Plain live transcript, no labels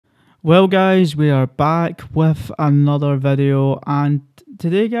Well guys, we are back with another video, and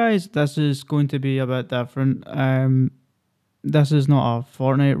today guys, this is going to be a bit different. This is not a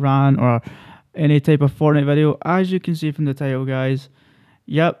Fortnite rant or any type of Fortnite video. As you can see from the title guys,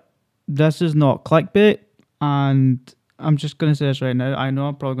 yep, this is not clickbait, and I'm just going to say this right now. I know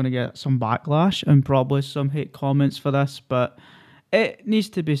I'm probably going to get some backlash and probably some hate comments for this, but it needs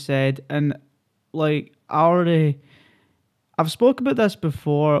to be said. And like, I've spoken about this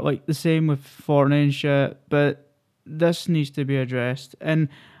before, like the same with Fortnite and shit, but this needs to be addressed. And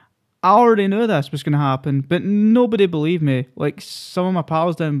I already knew this was going to happen, but nobody believed me. Like, some of my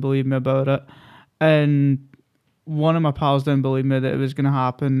pals didn't believe me about it, and one of my pals didn't believe me that it was going to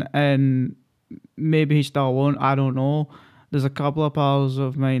happen, and maybe he still won't, I don't know. There's a couple of pals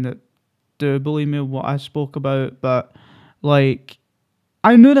of mine that do believe me what I spoke about, but, like,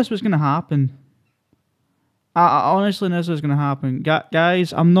 I knew this was going to happen. I honestly knew this was going to happen.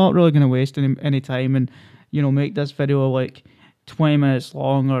 Guys, I'm not really going to waste any time and, make this video like 20 minutes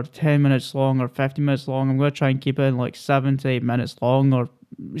long or 10 minutes long or 50 minutes long. I'm going to try and keep it in like 7 to 8 minutes long or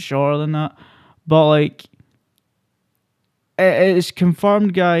shorter than that. But like, it is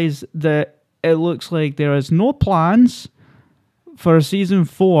confirmed, guys, that it looks like there is no plans for Season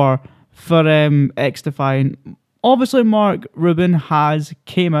 4 for XDefiant. Obviously, Mark Rubin has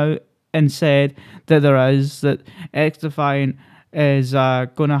came out and said that that XDefiant is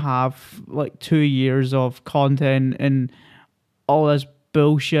going to have like 2 years of content and all this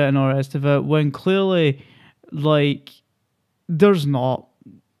bullshit and all the rest of it, when clearly, like, there's not,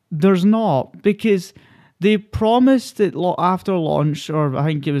 because they promised it after launch, or I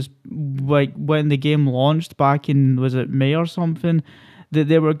think it was like when the game launched back in, was it May or something, that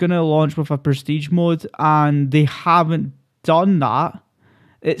they were going to launch with a prestige mode, and they haven't done that.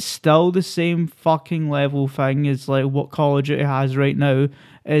 It's still the same fucking level thing as like what Call of Duty has right now,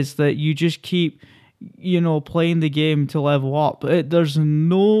 is that you just keep, playing the game to level up. There's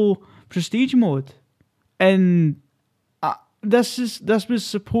no prestige mode. And this was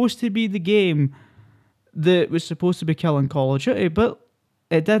supposed to be the game that was supposed to be killing Call of Duty, but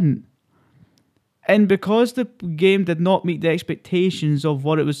it didn't. And because the game did not meet the expectations of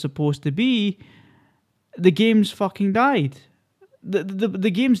what it was supposed to be, the game's fucking died.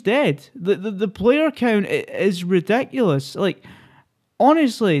 The game's dead. The player count is ridiculous. Like,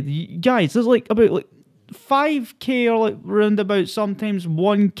 honestly, guys, there's like about 5k or like round about sometimes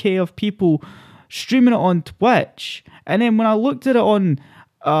 1k of people streaming it on Twitch. And then when I looked at it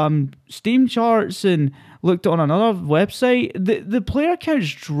on Steam charts and looked on another website, the player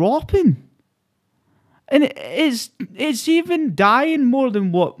count's dropping. And it's even dying more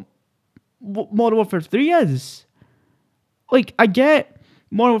than what Modern Warfare 3 is. Like, I get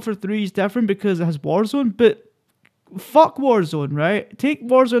Modern Warfare 3 is different because it has Warzone, but fuck Warzone, right? Take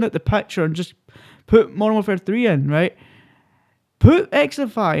Warzone out the picture and just put Modern Warfare 3 in, right? Put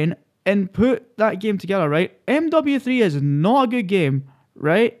XDefiant and put that game together, right? MW3 is not a good game,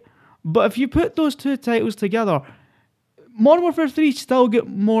 right? But if you put those two titles together, Modern Warfare 3 still get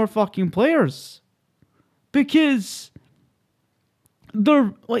more fucking players. Because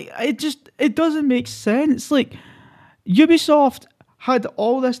they're, like, it doesn't make sense. Like, Ubisoft had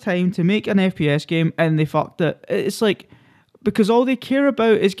all this time to make an FPS game and they fucked it. It's like, because all they care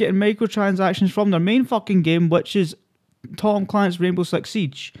about is getting microtransactions from their main fucking game, which is Tom Clancy's Rainbow Six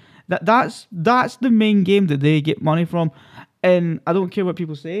Siege. That's the main game that they get money from. And I don't care what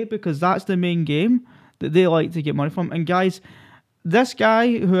people say, because that's the main game that they like to get money from. And guys, this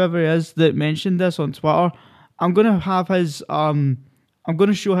guy, whoever he is that mentioned this on Twitter, I'm gonna have his I'm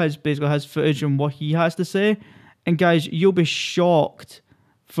gonna show his footage and what he has to say. And guys, you'll be shocked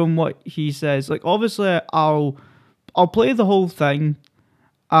from what he says. Like, obviously, I'll play the whole thing,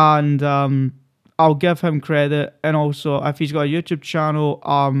 and I'll give him credit. And also, if he's got a YouTube channel,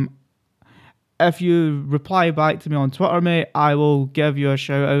 if you reply back to me on Twitter, mate, I will give you a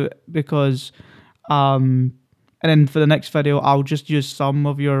shout out, because and then for the next video, I'll just use some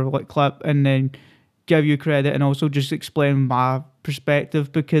of your like clip and then give you credit, and also just explain my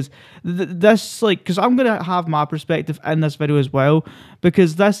perspective, because this, like, because I'm gonna have my perspective in this video as well,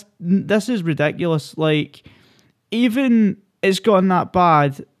 because this is ridiculous. Like, even it's gotten that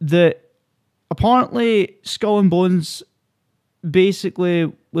bad that apparently Skull and Bones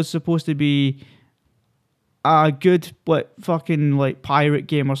basically was supposed to be a good fucking like pirate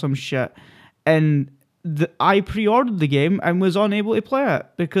game or some shit, and I pre-ordered the game and was unable to play it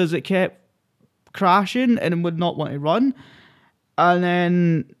because it kept crashing and would not want to run. And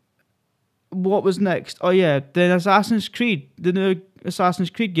then what was next? Oh yeah, the new Assassin's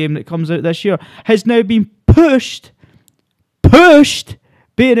Creed game that comes out this year has now been pushed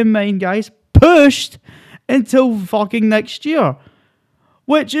bear in mind, guys, pushed until fucking next year.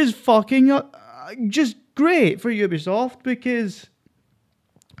 Which is fucking just great for Ubisoft, because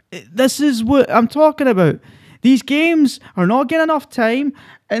this is what I'm talking about. These games are not getting enough time,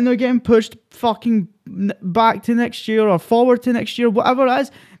 and they're getting pushed fucking back to next year or forward to next year, whatever it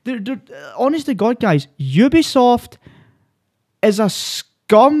is. They're, honest to God, guys, Ubisoft is a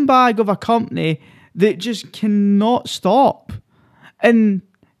scumbag of a company that just cannot stop. And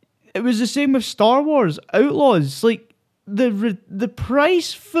it was the same with Star Wars Outlaws. Like, the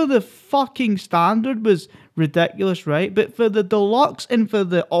price for the fucking standard was ridiculous, right? But for the deluxe and for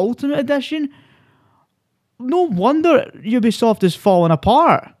the ultimate edition, no wonder Ubisoft is falling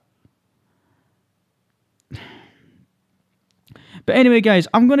apart. But anyway, guys,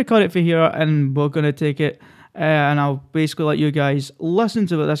 I'm going to cut it for here, and we're going to take it, and I'll basically let you guys listen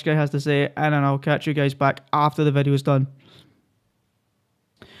to what this guy has to say, and then I'll catch you guys back after the video is done.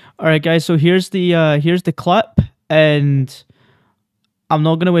 Alright, guys, so here's the clip, and I'm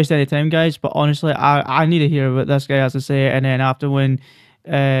not going to waste any time, guys, but honestly, I need to hear what this guy has to say, and then after when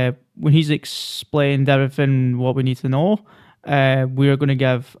he's explained everything what we need to know, we're going to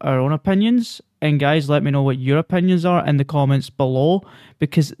give our own opinions. And guys, let me know what your opinions are in the comments below,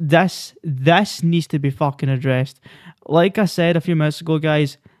 because this needs to be fucking addressed. Like I said a few minutes ago,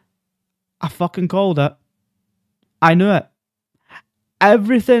 guys, I fucking called it. I knew it.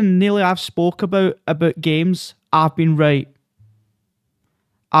 Everything nearly I've spoke about games, I've been right.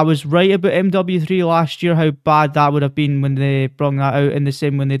 I was right about MW3 last year, how bad that would have been when they brought that out, and the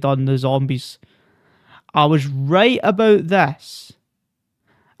same when they done the zombies. I was right about this.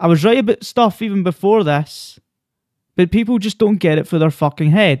 I was right about stuff even before this, but people just don't get it for their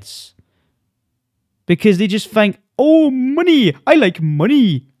fucking heads. Because they just think, oh, money, I like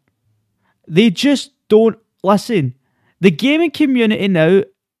money. They just don't listen. The gaming community now,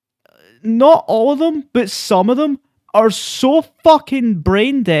 not all of them, but some of them, are so fucking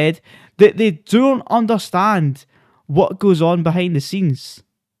brain dead that they don't understand what goes on behind the scenes.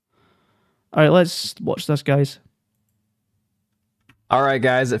 Alright, let's watch this, guys. Alright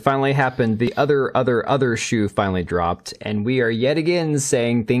guys, it finally happened. The other shoe finally dropped, and we are yet again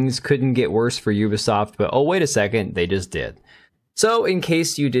saying things couldn't get worse for Ubisoft, but oh wait a second, they just did. So in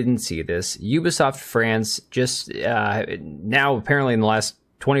case you didn't see this, Ubisoft France just now apparently in the last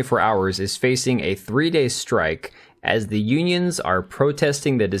 24 hours is facing a 3-day strike as the unions are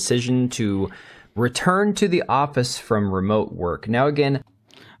protesting the decision to return to the office from remote work. Now again,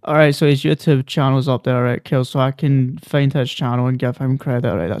 alright, so his YouTube channel's up there, right, Kill, so I can find his channel and give him credit,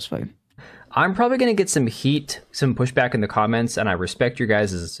 alright, that's fine. I'm probably going to get some heat, some pushback in the comments, and I respect your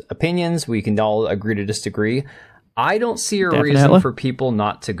guys' opinions. We can all agree to disagree. I don't see a reason for people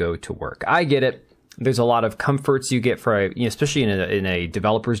not to go to work. I get it. There's a lot of comforts you get for, especially in a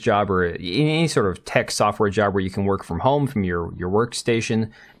developer's job or in any sort of tech software job where you can work from home, from your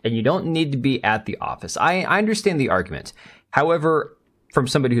workstation, and you don't need to be at the office. I understand the argument. However, from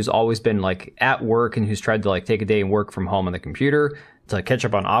somebody who's always been like at work and who's tried to like take a day and work from home on the computer to catch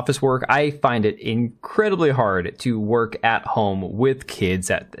up on office work, I find it incredibly hard to work at home with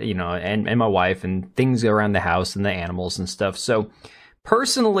kids and my wife and things around the house and the animals and stuff. So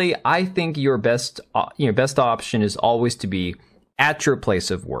personally, I think your best option is always to be at your place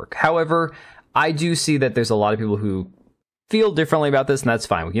of work. However, I do see that there's a lot of people who feel differently about this, and that's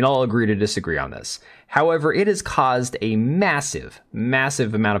fine. We can all agree to disagree on this. However, it has caused a massive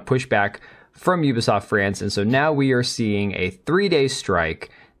amount of pushback from Ubisoft France, and so now we are seeing a 3-day strike.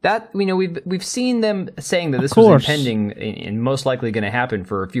 That we've seen them saying that this was impending and most likely going to happen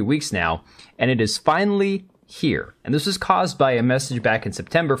for a few weeks now, and it is finally here. And this was caused by a message back in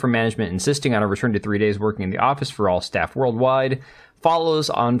September from management insisting on a return to 3 days working in the office for all staff worldwide. Follows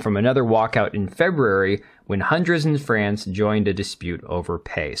on from another walkout in February when hundreds in France joined a dispute over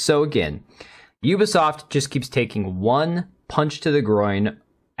pay. So again, Ubisoft just keeps taking one punch to the groin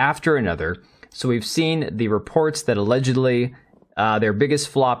after another. So we've seen the reports that allegedly their biggest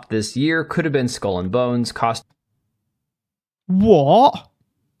flop this year could have been Skull and Bones. What?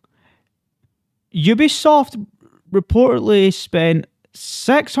 Ubisoft reportedly spent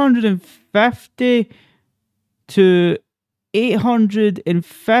 $650 to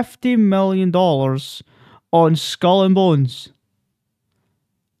 $850 million on Skull and Bones.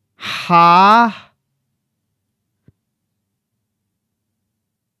 Ha?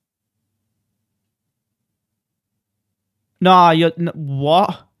 Nah,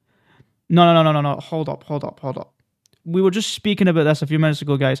 what? No. Hold up. We were just speaking about this a few minutes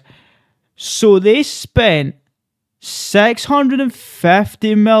ago, guys. So they spent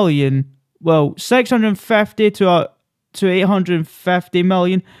 $650 million. Well, $650 to to 850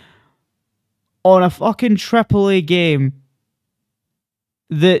 million on a fucking AAA game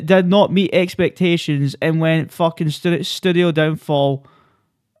that did not meet expectations and went fucking studio downfall,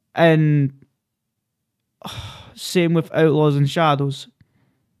 and same with Outlaws and Shadows.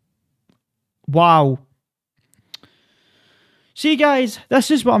 Wow. See, guys, this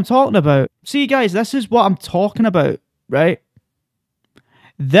is what I'm talking about. Right?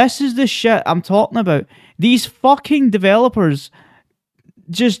 This is the shit I'm talking about. These fucking developers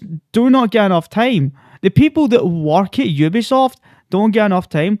just do not get enough time. The people that work at Ubisoft don't get enough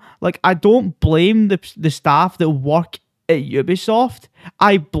time. Like, I don't blame the staff that work at Ubisoft.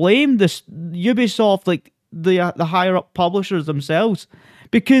 I blame the Ubisoft, like the higher up publishers themselves,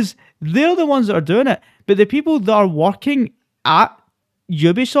 because they're the ones that are doing it. But the people that are working at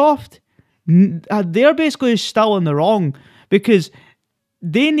Ubisoft, they're basically still in the wrong, because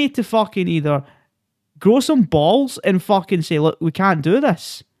they need to fucking either grow some balls and fucking say, look, we can't do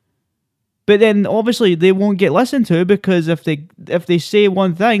this. But then obviously they won't get listened to, because if they say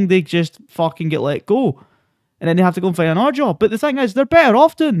one thing, they just fucking get let go. And then they have to go and find another job. But the thing is, they're better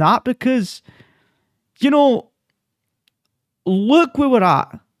off doing that, because, you know, look where we're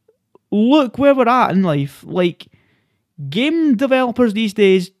at. Look where we're at in life. Like, game developers these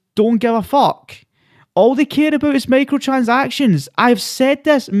days don't give a fuck. All they care about is microtransactions. I've said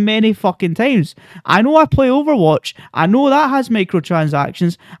this many fucking times. I know I play Overwatch. I know that has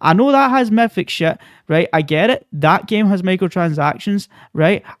microtransactions. I know that has mythic shit, right? I get it. That game has microtransactions,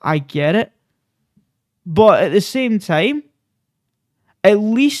 right? I get it. But at the same time, at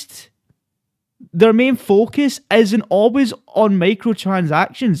least their main focus isn't always on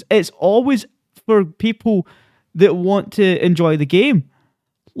microtransactions. It's always for people that want to enjoy the game.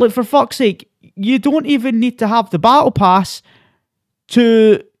 Like, for fuck's sake, you don't even need to have the battle pass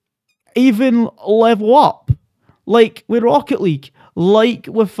to even level up. Like with Rocket League, like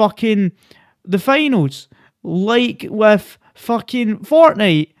with fucking the finals, like with fucking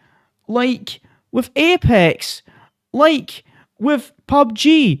Fortnite, like with Apex, like with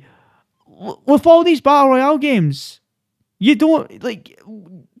PUBG, with all these Battle Royale games. You don't, like,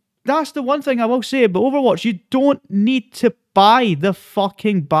 that's the one thing I will say about Overwatch. You don't need to buy the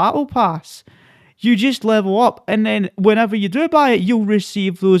fucking battle pass. You just level up, and then whenever you do buy it, you'll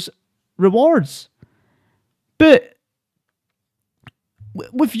receive those rewards. But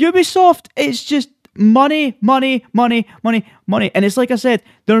with Ubisoft, it's just money, money, money, money, money. And it's like I said,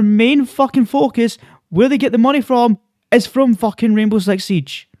 their main fucking focus, where they get the money from, is from fucking Rainbow Six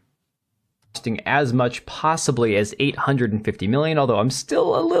Siege. As much possibly as 850 million, although I'm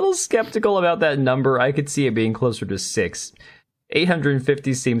still a little skeptical about that number. I could see it being closer to 6.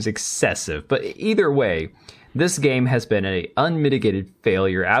 850 seems excessive, but either way, this game has been an unmitigated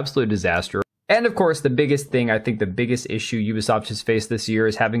failure, absolute disaster. And of course, the biggest thing, I think the biggest issue Ubisoft has faced this year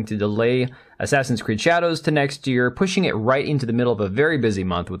is having to delay Assassin's Creed Shadows to next year, pushing it right into the middle of a very busy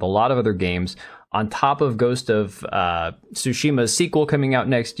month with a lot of other games, on top of Ghost of Tsushima's sequel coming out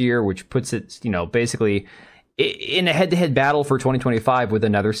next year, which puts it, you know, basically in a head-to-head battle for 2025 with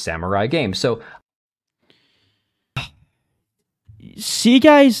another samurai game. So, see,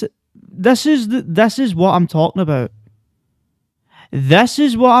 guys, this is what I'm talking about. This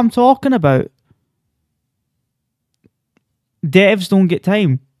is what I'm talking about. Devs don't get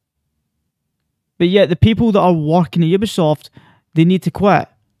time. But yet the people that are working at Ubisoft, they need to quit.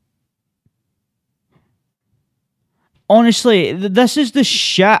 Honestly, this is the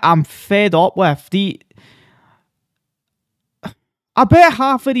shit I'm fed up with. I bet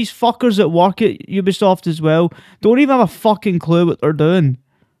half of these fuckers that work at Ubisoft as well don't even have a fucking clue what they're doing.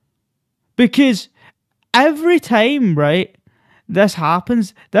 Because every time, right, this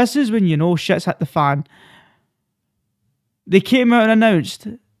happens, this is when you know shit's hit the fan. They came out and announced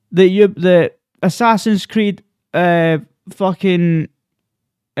that the Assassin's Creed fucking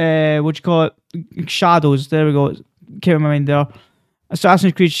Shadows, there we go, came in my mind there.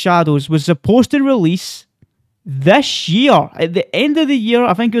 Assassin's Creed Shadows was supposed to release this year, at the end of the year.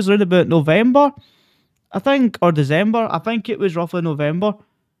 I think it was around about November, or December. I think it was roughly November.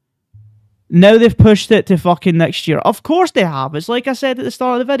 Now they've pushed it to fucking next year. Of course they have. It's like I said at the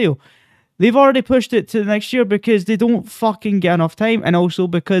start of the video. They've already pushed it to next year because they don't fucking get enough time, and also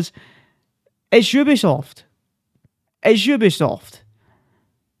because it's Ubisoft. It's Ubisoft.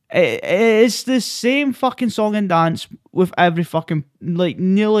 It's the same fucking song and dance with every fucking, like,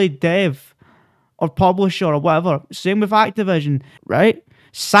 nearly dev or publisher or whatever. Same with Activision, right?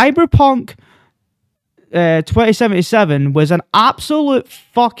 Cyberpunk 2077 was an absolute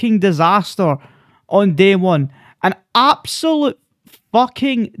fucking disaster on day one. An absolute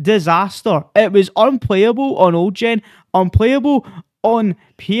fucking disaster. It was unplayable on old gen. unplayable on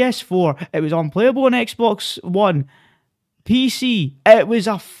PS4. It was unplayable on Xbox One. PC. It was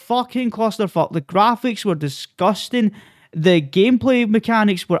a fucking clusterfuck. The graphics were disgusting. The gameplay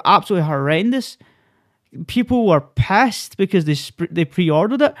mechanics were absolutely horrendous. People were pissed because they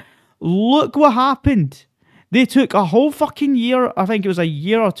pre-ordered it. Look what happened. They took a whole fucking year, I think it was a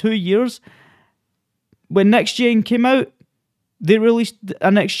year or 2 years, when next gen came out, they released a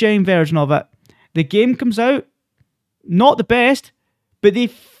next gen version of it. The game comes out, not the best, but they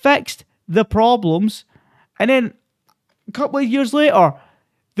fixed the problems, and then a couple of years later,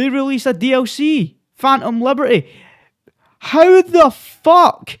 they released a DLC, Phantom Liberty. How the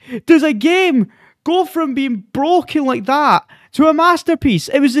fuck does a game go from being broken like that to a masterpiece?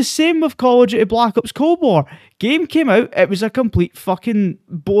 It was the same with Call of Duty Black Ops Cold War. Game came out, it was a complete fucking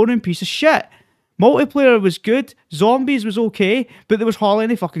boring piece of shit. Multiplayer was good, zombies was okay, but there was hardly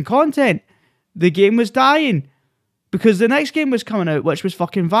any fucking content. The game was dying because the next game was coming out, which was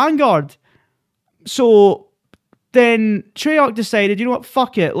fucking Vanguard. So then Treyarch decided, you know what,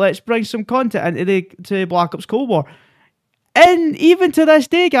 fuck it, let's bring some content into Black Ops Cold War. And even to this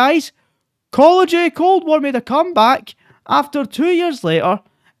day, guys, Call of Duty Cold War made a comeback after 2 years later,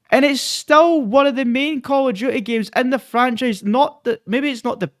 and it's still one of the main Call of Duty games in the franchise. Maybe it's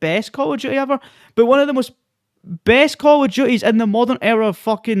not the best Call of Duty ever, but one of the most best Call of Duties in the modern era of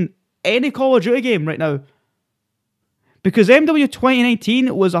fucking any Call of Duty game right now. Because MW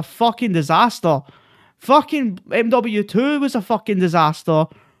 2019 was a fucking disaster. Fucking MW2 was a fucking disaster.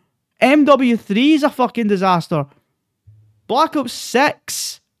 MW3 is a fucking disaster. Black Ops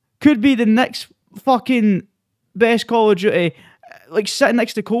 6 could be the next fucking best Call of Duty, like sitting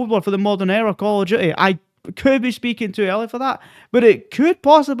next to Cold War for the modern era Call of Duty. I could be speaking too early for that, but it could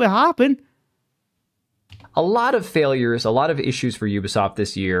possibly happen. A lot of failures, a lot of issues for Ubisoft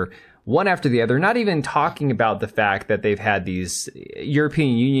this year, one after the other, not even talking about the fact that they've had these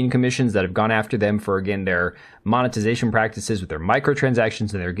European Union commissions that have gone after them for, again, their monetization practices with their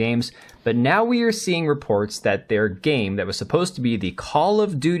microtransactions in their games. But now we are seeing reports that their game that was supposed to be the Call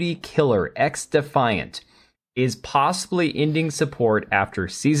of Duty killer, XDefiant, is possibly ending support after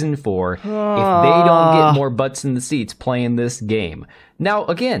Season 4 if they don't get more butts in the seats playing this game. Now,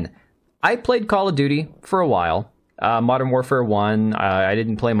 again, I played Call of Duty for a while. Modern Warfare 1, I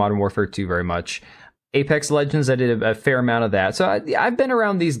didn't play Modern Warfare 2 very much. Apex Legends, I did a fair amount of that. So I've been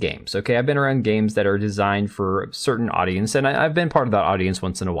around these games, okay? I've been around games that are designed for a certain audience, and I've been part of that audience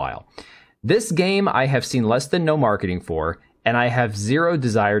once in a while. This game, I have seen less than no marketing for, and I have zero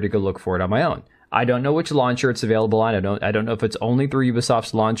desire to go look for it on my own. I don't know which launcher it's available on. I don't know if it's only through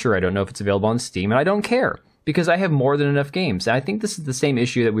Ubisoft's launcher. I don't know if it's available on Steam, and I don't care because I have more than enough games. And I think this is the same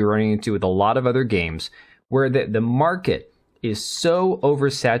issue that we're running into with a lot of other games, where the market is so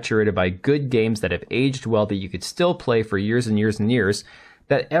oversaturated by good games that have aged well that you could still play for years and years and years,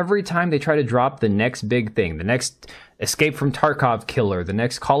 that every time they try to drop the next big thing, the next Escape from Tarkov killer, the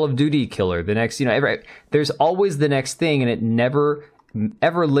next Call of Duty killer, the next, there's always the next thing, and it never,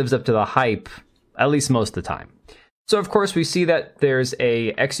 ever lives up to the hype, at least most of the time. So, of course, we see that there's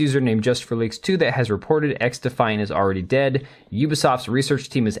a ex-user named Just4Leaks2 that has reported XDefiant is already dead. Ubisoft's research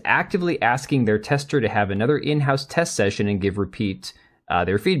team is actively asking their tester to have another in-house test session and repeat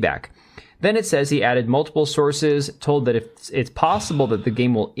their feedback. Then it says he added multiple sources, told that it's possible that the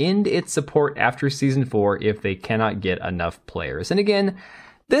game will end its support after Season 4 if they cannot get enough players. And again,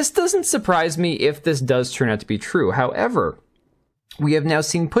 this doesn't surprise me if this does turn out to be true. However, we have now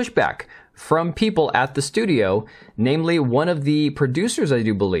seen pushback from people at the studio, namely one of the producers, I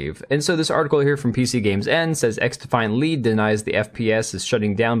do believe. And so this article here from PC Games N says XDefiant lead denies the FPS is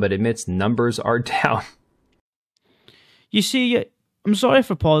shutting down, but admits numbers are down. You see, I'm sorry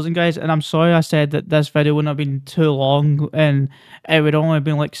for pausing, guys, and I'm sorry I said that this video wouldn't have been too long, and it would only have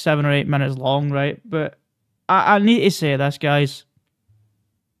been like 7 or 8 minutes long, right? But I need to say this, guys.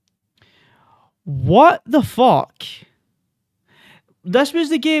 What the fuck? This was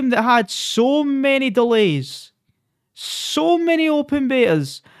the game that had so many delays, so many open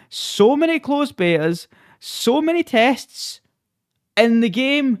betas, so many closed betas, so many tests, and the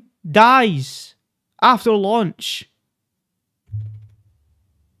game dies after launch.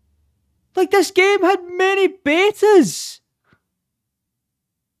 Like, this game had many betas.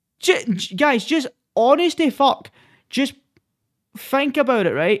 Guys, just honestly, fuck. Just think about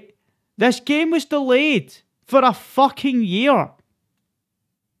it, right? This game was delayed for a fucking year.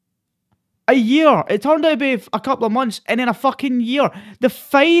 A year. It turned out to be a couple of months, and then a fucking year. The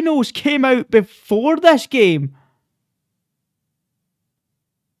finals came out before this game.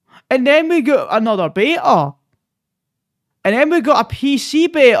 And then we got another beta. And then we got a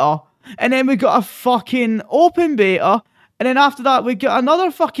PC beta. And then we got a fucking open beta. And then after that, we got another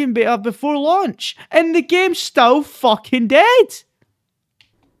fucking beta before launch. And the game's still fucking dead.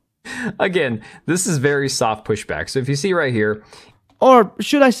 Again, this is very soft pushback. So if you see right here, or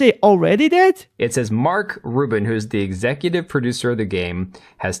should I say already dead? It says Mark Rubin, who's the executive producer of the game,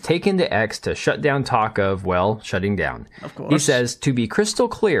 has taken to X to shut down talk of, well, shutting down. Of course. He says, to be crystal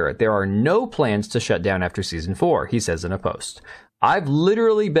clear, there are no plans to shut down after Season 4, he says in a post. I've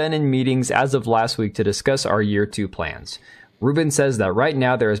literally been in meetings as of last week to discuss our Year 2 plans. Rubin says that right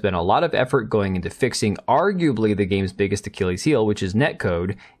now there has been a lot of effort going into fixing arguably the game's biggest Achilles heel, which is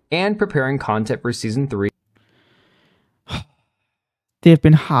netcode, and preparing content for Season 3. They've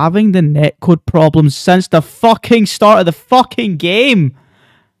been having the netcode problems since the fucking start of the fucking game.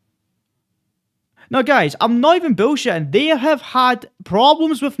 Now, guys, I'm not even bullshitting. They have had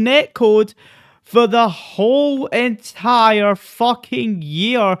problems with netcode for the whole entire fucking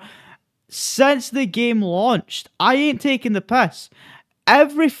year since the game launched. I ain't taking the piss.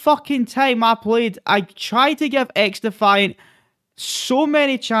 Every fucking time I played, I tried to give XDefiant so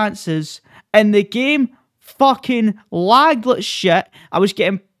many chances, and the game fucking lagged like shit. I was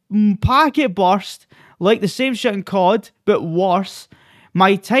getting packet burst like the same shit in COD, but worse.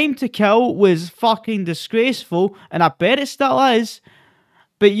 My time to kill was fucking disgraceful, and I bet it still is.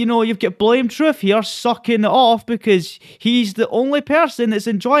 But you know, you've got Blame Truth here sucking it off because he's the only person that's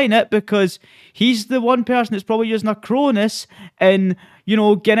enjoying it, because he's the one person that's probably using a Cronus and, you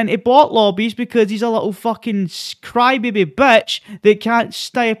know, getting into bot lobbies because he's a little fucking crybaby bitch that can't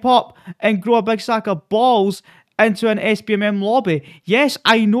step up and grow a big sack of balls into an SBMM lobby. Yes,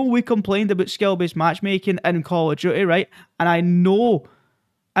 I know we complained about skill-based matchmaking in Call of Duty, right? And I know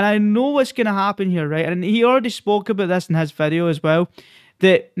what's going to happen here, right? And he already spoke about this in his video as well,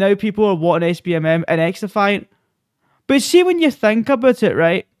 that now people are wanting SBMM and XDefiant. But see, when you think about it,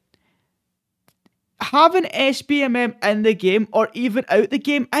 right? Having SBMM in the game or even out the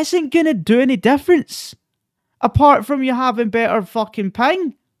game isn't going to do any difference. Apart from you having better fucking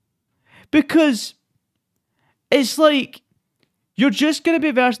ping. Because it's like, you're just going to be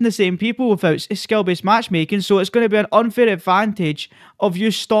versing the same people without skill-based matchmaking, so it's going to be an unfair advantage of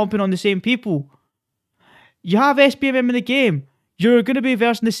you stomping on the same people. You have SBMM in the game, you're going to be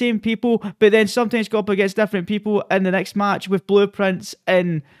versing the same people, but then sometimes go up against different people in the next match with blueprints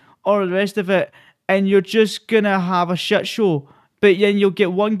and all the rest of it, and you're just going to have a shit show. But then you'll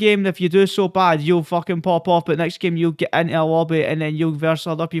get one game, and if you do so bad, you'll fucking pop off, but next game you'll get into a lobby, and then you'll verse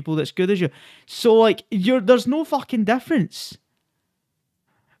other people that's good as you. So, like, there's no fucking difference.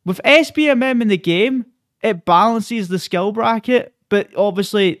 With SBMM in the game, it balances the skill bracket, but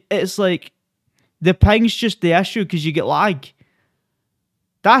obviously, it's like, the ping's just the issue, because you get lag.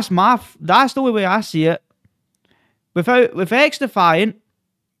 That's the only way I see it. With XDefiant,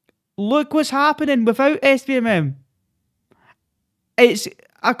 look what's happening without SBMM. It's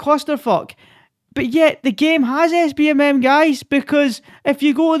a clusterfuck. But yet, the game has SBMM, guys, because if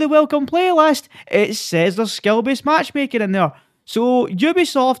you go to the welcome playlist, it says there's skill-based matchmaking in there. So,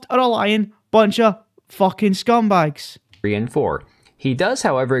 Ubisoft are a lying bunch of fucking scumbags. 3 and 4. He does,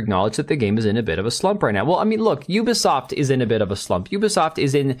 however, acknowledge that the game is in a bit of a slump right now. Well, I mean, look, Ubisoft is in a bit of a slump. Ubisoft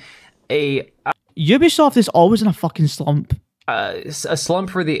is in Ubisoft is always in a fucking slump. A slump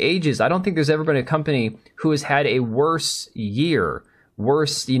for the ages. I don't think there's ever been a company who has had a worse year,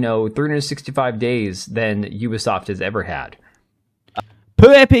 worse, 365 days than Ubisoft has ever had.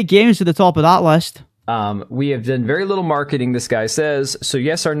 Put Epic Games to the top of that list. We have done very little marketing, this guy says. So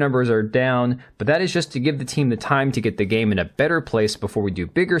yes, our numbers are down, but that is just to give the team the time to get the game in a better place before we do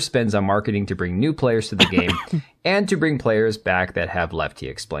bigger spends on marketing to bring new players to the game and to bring players back that have left, he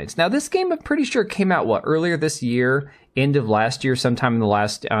explains. Now, this game, I'm pretty sure, came out, earlier this year, end of last year, sometime in the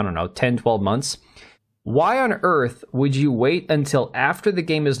last, 10, 12 months. Why on earth would you wait until after the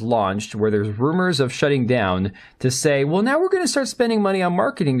game is launched, where there's rumors of shutting down, to say, well, now we're going to start spending money on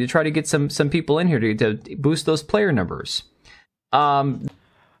marketing to try to get some people in here to boost those player numbers?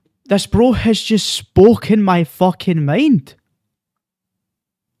 This bro has just spoken my fucking mind.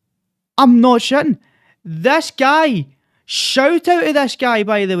 I'm not shitting. This guy, shout out to this guy,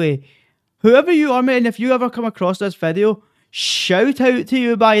 by the way. Whoever you are, man, if you ever come across this video, shout out to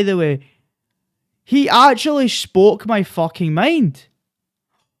you, by the way. He actually spoke my fucking mind.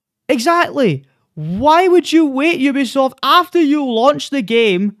 Exactly. Why would you wait, Ubisoft, after you launch the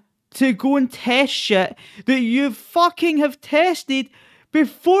game to go and test shit that you fucking have tested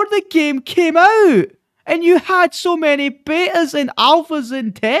before the game came out? And you had so many betas and alphas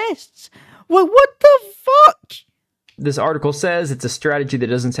and tests. Well, what the fuck? This article says it's a strategy that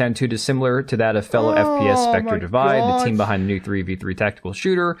doesn't sound too dissimilar to that of fellow FPS Spectre Divide, the team behind the new 3v3 tactical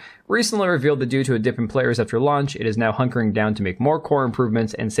shooter. Recently revealed that due to a dip in players after launch, it is now hunkering down to make more core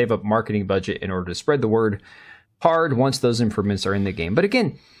improvements and save up marketing budget in order to spread the word hard once those improvements are in the game. But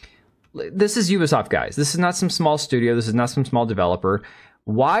again, this is Ubisoft, guys. This is not some small studio. This is not some small developer.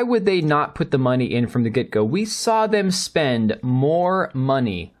 Why would they not put the money in from the get-go? We saw them spend more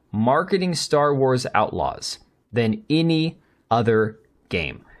money marketing Star Wars Outlaws than any other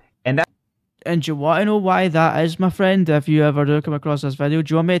game. And do you want to know why that is, my friend? If you ever do come across this video,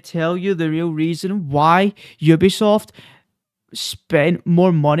 do you want me to tell you the real reason why Ubisoft spent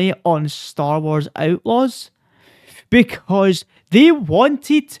more money on Star Wars Outlaws? Because they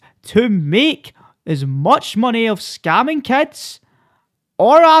wanted to make as much money of scamming kids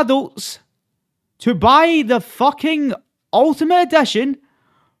or adults to buy the fucking Ultimate Edition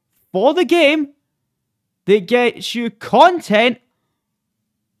for the game that gets you content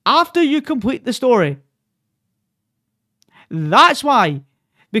after you complete the story. That's why.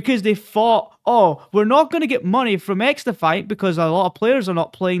 Because they thought, oh, we're not going to get money from XDefiant because a lot of players are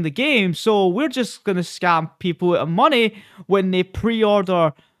not playing the game, so we're just going to scam people out of money when they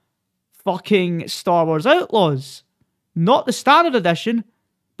pre-order fucking Star Wars Outlaws. Not the standard edition,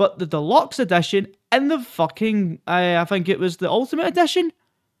 but the deluxe edition and the fucking, I think it was the Ultimate Edition.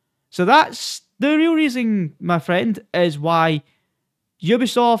 So that's the real reason, my friend, is why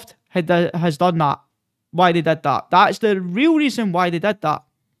Ubisoft has done that. Why they did that. That's the real reason why they did that.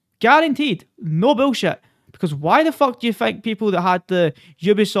 Guaranteed. No bullshit. Because why the fuck do you think people that had the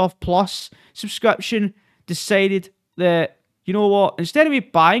Ubisoft Plus subscription decided that, you know what, instead of me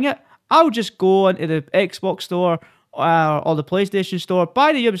buying it, I'll just go into the Xbox store or the PlayStation store,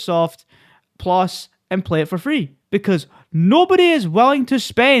 buy the Ubisoft Plus and play it for free? Because nobody is willing to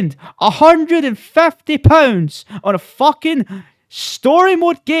spend £150 on a fucking story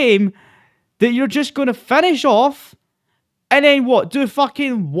mode game that you're just going to finish off and then what, do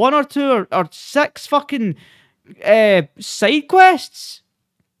fucking 1 or 2 or 6 fucking side quests?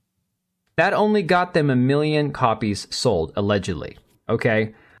 That only got them 1 million copies sold, allegedly.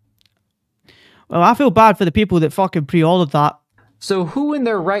 Okay? Well, I feel bad for the people that fucking pre-ordered that. So who in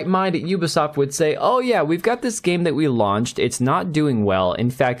their right mind at Ubisoft would say, oh yeah, we've got this game that we launched, it's not doing well, in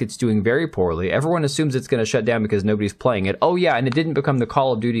fact it's doing very poorly, everyone assumes it's going to shut down because nobody's playing it, oh yeah, and it didn't become the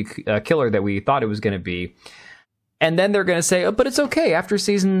Call of Duty killer that we thought it was going to be. And then they're going to say, oh, but it's okay, after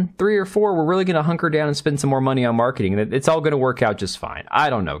season 3 or 4, we're really going to hunker down and spend some more money on marketing, and it's all going to work out just fine.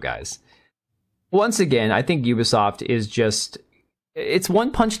 I don't know, guys. Once again, I think Ubisoft is just, it's one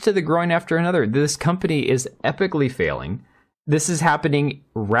punch to the groin after another. This company is epically failing. This is happening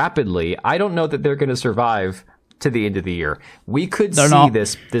rapidly. I don't know that they're going to survive to the end of the year. We could see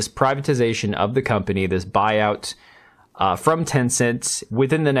this privatization of the company, this buyout from Tencent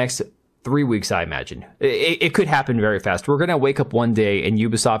within the next 3 weeks, I imagine. It could happen very fast. We're going to wake up one day and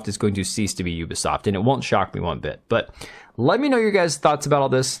Ubisoft is going to cease to be Ubisoft, and it won't shock me one bit. But let me know your guys' thoughts about all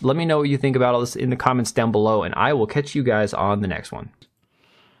this. Let me know what you think about all this in the comments down below, and I will catch you guys on the next one.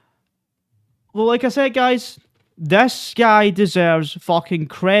 Well, like I said, guys, this guy deserves fucking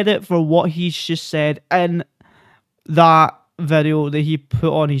credit for what he's just said in that video that he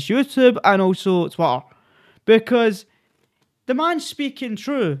put on his YouTube and also Twitter. Because the man's speaking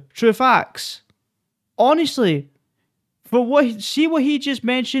true facts. Honestly, for what, see what he just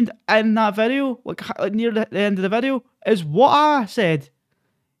mentioned in that video, like near the end of the video, is what I said.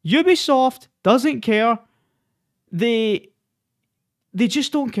 Ubisoft doesn't care. They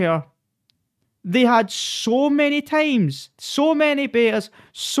just don't care. They had so many times, so many betas,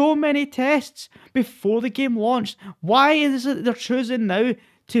 so many tests before the game launched. Why is it they're choosing now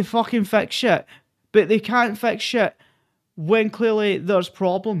to fucking fix shit, but they can't fix shit when clearly there's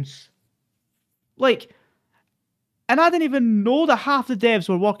problems? Like, and I didn't even know that half the devs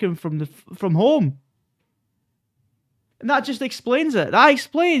were working from home. And that just explains it. That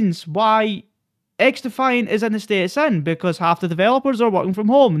explains why XDefiant is in the state it's in, because half the developers are working from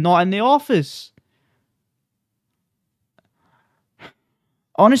home, not in the office.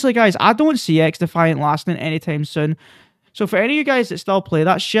 Honestly, guys, I don't see XDefiant lasting anytime soon. So for any of you guys that still play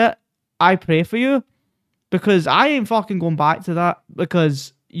that shit, I pray for you. Because I ain't fucking going back to that.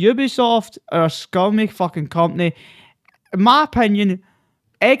 Because Ubisoft are a scummy fucking company. In my opinion,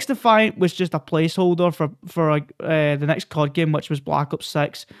 XDefiant was just a placeholder for the next COD game, which was Black Ops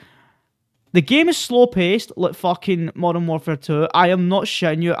 6. The game is slow paced, like fucking Modern Warfare 2. I am not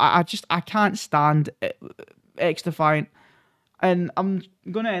shitting you. I can't stand XDefiant. And I'm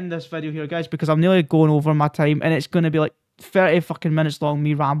going to end this video here, guys, because I'm nearly going over my time, and it's going to be like 30 fucking minutes long,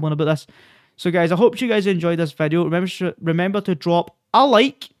 me rambling about this. So guys, I hope you guys enjoyed this video. Remember to drop a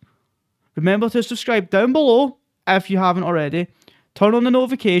like. Remember to subscribe down below if you haven't already. Turn on the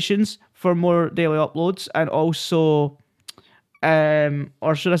notifications for more daily uploads and also,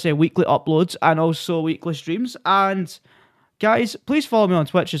 or should I say weekly uploads and also weekly streams. And guys, please follow me on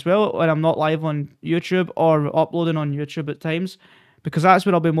Twitch as well when I'm not live on YouTube or uploading on YouTube at times, because that's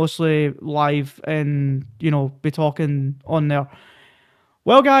where I'll be mostly live and, you know, be talking on there.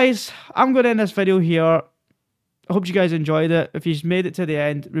 Well guys, I'm going to end this video here. I hope you guys enjoyed it. If you've made it to the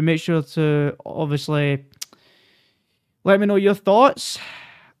end, make sure to obviously let me know your thoughts.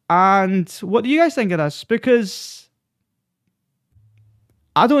 And what do you guys think of this? Because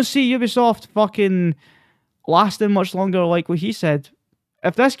I don't see Ubisoft fucking lasting much longer, like what he said.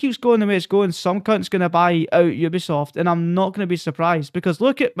 If this keeps going the way it's going, some cunt's going to buy out Ubisoft, and I'm not going to be surprised. Because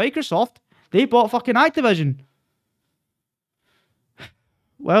look at Microsoft. They bought fucking Activision.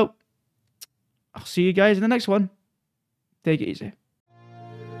 Well, I'll see you guys in the next one. Take it easy.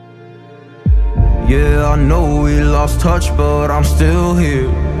 Yeah, I know we lost touch, but I'm still here.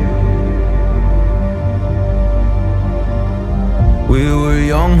 We were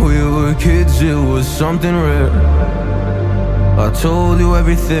young, we were kids, it was something rare. I told you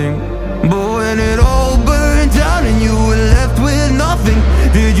everything, but when it all